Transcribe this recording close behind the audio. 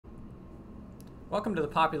Welcome to the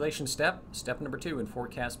population step number 2 in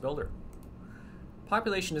ForecastBuilder.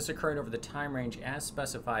 Population is occurring over the time range as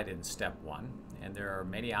specified in step 1, and there are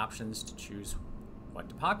many options to choose what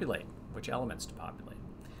to populate, which elements to populate.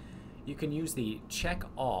 You can use the check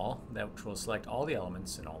all, which will select all the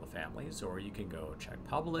elements in all the families, or you can go check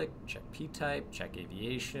public, check p-type, check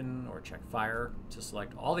aviation, or check fire to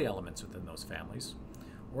select all the elements within those families.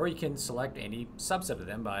 Or you can select any subset of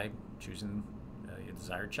them by choosing your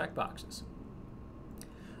desired checkboxes.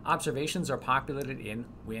 Observations are populated in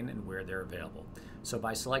when and where they're available. So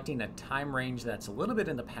by selecting a time range that's a little bit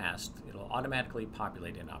in the past, it'll automatically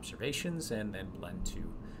populate in observations and then blend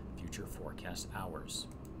to future forecast hours.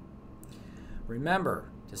 Remember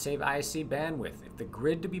to save ISC bandwidth. If the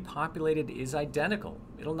grid to be populated is identical,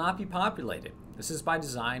 it'll not be populated. This is by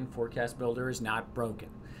design. ForecastBuilder is not broken.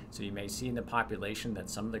 So you may see in the population that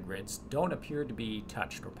some of the grids don't appear to be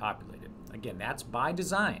touched or populated. Again, that's by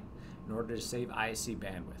design in order to save ISC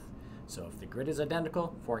bandwidth. So if the grid is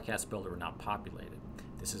identical, ForecastBuilder will not populate it.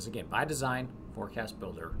 This is, again, by design.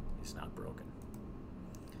 ForecastBuilder is not broken.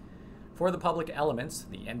 For the public elements,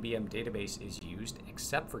 the NBM database is used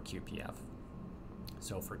except for QPF.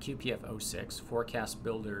 So for QPF 06,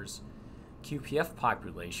 ForecastBuilder's QPF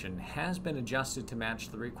population has been adjusted to match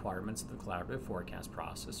the requirements of the Collaborative Forecast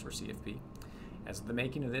Process, or CFP. As of the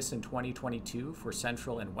making of this in 2022 for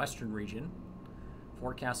Central and Western Region,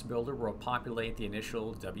 ForecastBuilder will populate the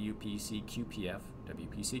initial WPC QPF,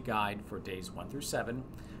 WPC guide for days 1 through 7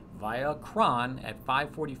 via cron at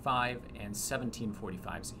 545 and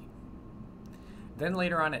 1745Z. Then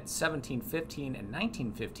later on at 1715 and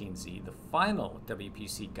 1915Z, the final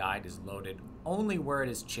WPC guide is loaded only where it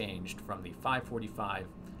is changed from the 545,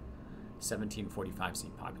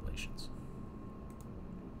 1745Z populations.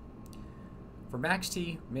 For max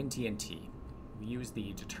T, min T, and T, we use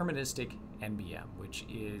the deterministic NBM, which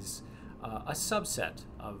is a subset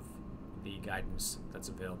of the guidance that's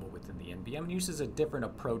available within the NBM and uses a different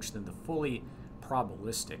approach than the fully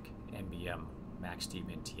probabilistic NBM max T,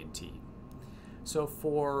 min T, and T. So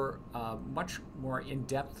for much more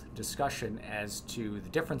in-depth discussion as to the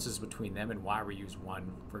differences between them and why we use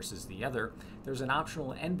one versus the other, there's an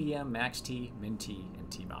optional NBM max T, min T, and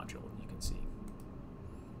T module you can see.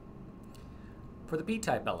 For the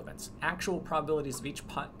p-type elements, actual probabilities of each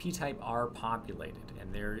p-type are populated,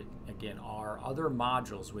 and there again are other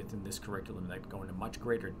modules within this curriculum that go into much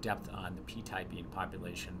greater depth on the p-typing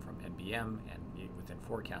population from NBM and within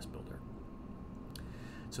ForecastBuilder.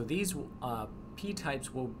 So these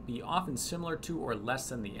p-types will be often similar to or less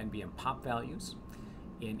than the NBM pop values.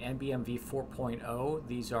 In NBM v 4.0,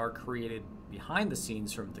 these are created behind the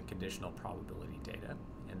scenes from the conditional probability data,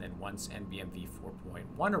 and then once NBM v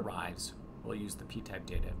 4.1 arrives, we'll use the p-type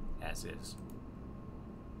data as is.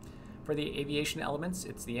 For the aviation elements,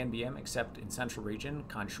 it's the NBM, except in Central Region,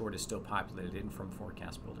 ConShort is still populated in from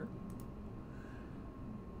ForecastBuilder.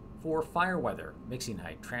 For fire weather, mixing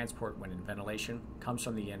height, transport, wind, and ventilation comes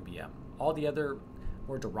from the NBM. All the other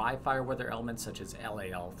more derived fire weather elements, such as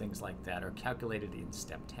LAL, things like that, are calculated in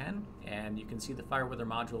step 10, and you can see the fire weather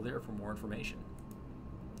module there for more information.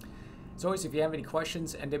 As always, if you have any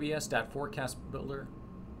questions,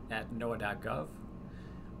 nws.forecastbuilder@noaa.gov,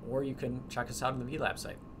 or you can check us out on the VLab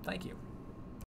site. Thank you.